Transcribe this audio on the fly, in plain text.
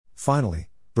Finally,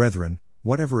 brethren,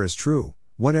 whatever is true,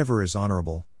 whatever is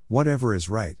honorable, whatever is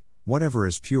right, whatever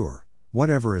is pure,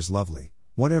 whatever is lovely,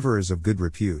 whatever is of good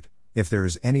repute, if there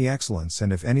is any excellence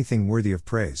and if anything worthy of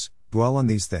praise, dwell on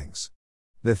these things.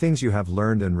 The things you have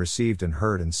learned and received and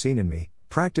heard and seen in me,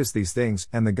 practice these things,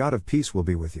 and the God of peace will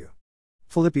be with you.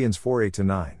 Philippians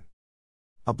 4:8-9.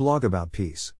 A blog about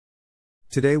peace.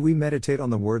 Today we meditate on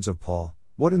the words of Paul.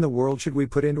 What in the world should we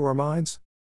put into our minds?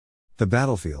 The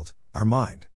battlefield, our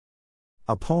mind.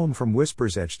 A poem from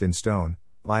Whispers Etched in Stone,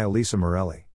 by Elisa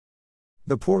Morelli.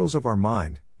 The portals of our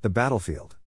mind, the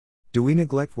battlefield. Do we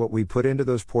neglect what we put into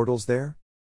those portals there?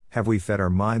 Have we fed our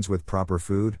minds with proper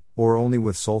food, or only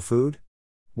with soul food?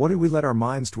 What do we let our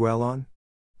minds dwell on?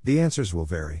 The answers will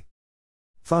vary.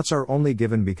 Thoughts are only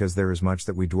given because there is much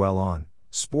that we dwell on: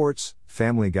 sports,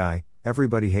 Family Guy,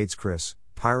 Everybody Hates Chris,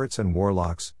 pirates and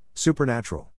warlocks,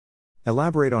 supernatural.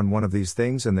 Elaborate on one of these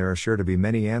things and there are sure to be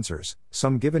many answers,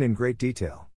 some given in great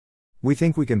detail. We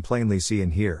think we can plainly see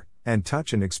and hear, and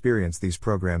touch and experience these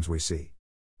programs we see.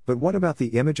 But what about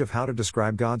the image of how to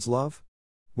describe God's love?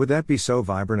 Would that be so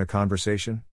vibrant a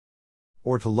conversation?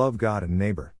 Or to love God and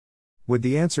neighbor? Would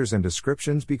the answers and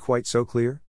descriptions be quite so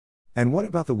clear? And what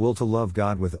about the will to love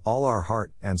God with all our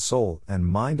heart and soul and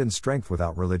mind and strength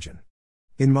without religion?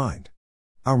 In mind.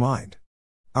 Our mind.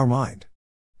 Our mind.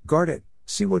 Guard it,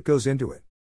 see what goes into it.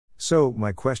 So,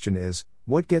 my question is,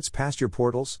 what gets past your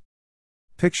portals?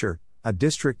 Picture, a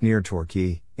district near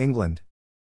Torquay, England.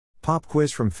 Pop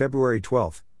quiz from February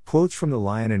 12, quotes from The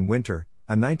Lion in Winter,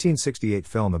 a 1968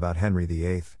 film about Henry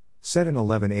VIII, set in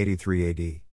 1183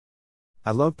 AD.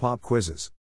 I love pop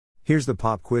quizzes. Here's the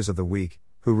pop quiz of the week.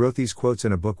 Who wrote these quotes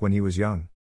in a book when he was young?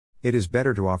 It is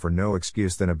better to offer no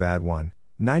excuse than a bad one.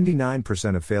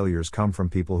 99% of failures come from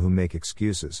people who make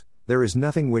excuses. There is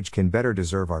nothing which can better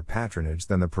deserve our patronage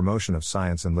than the promotion of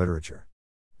science and literature.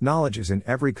 Knowledge is in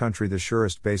every country the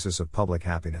surest basis of public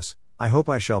happiness. I hope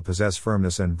I shall possess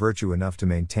firmness and virtue enough to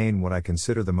maintain what I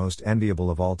consider the most enviable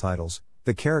of all titles,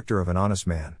 the character of an honest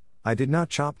man. I did not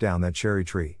chop down that cherry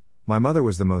tree. My mother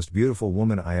was the most beautiful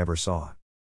woman I ever saw.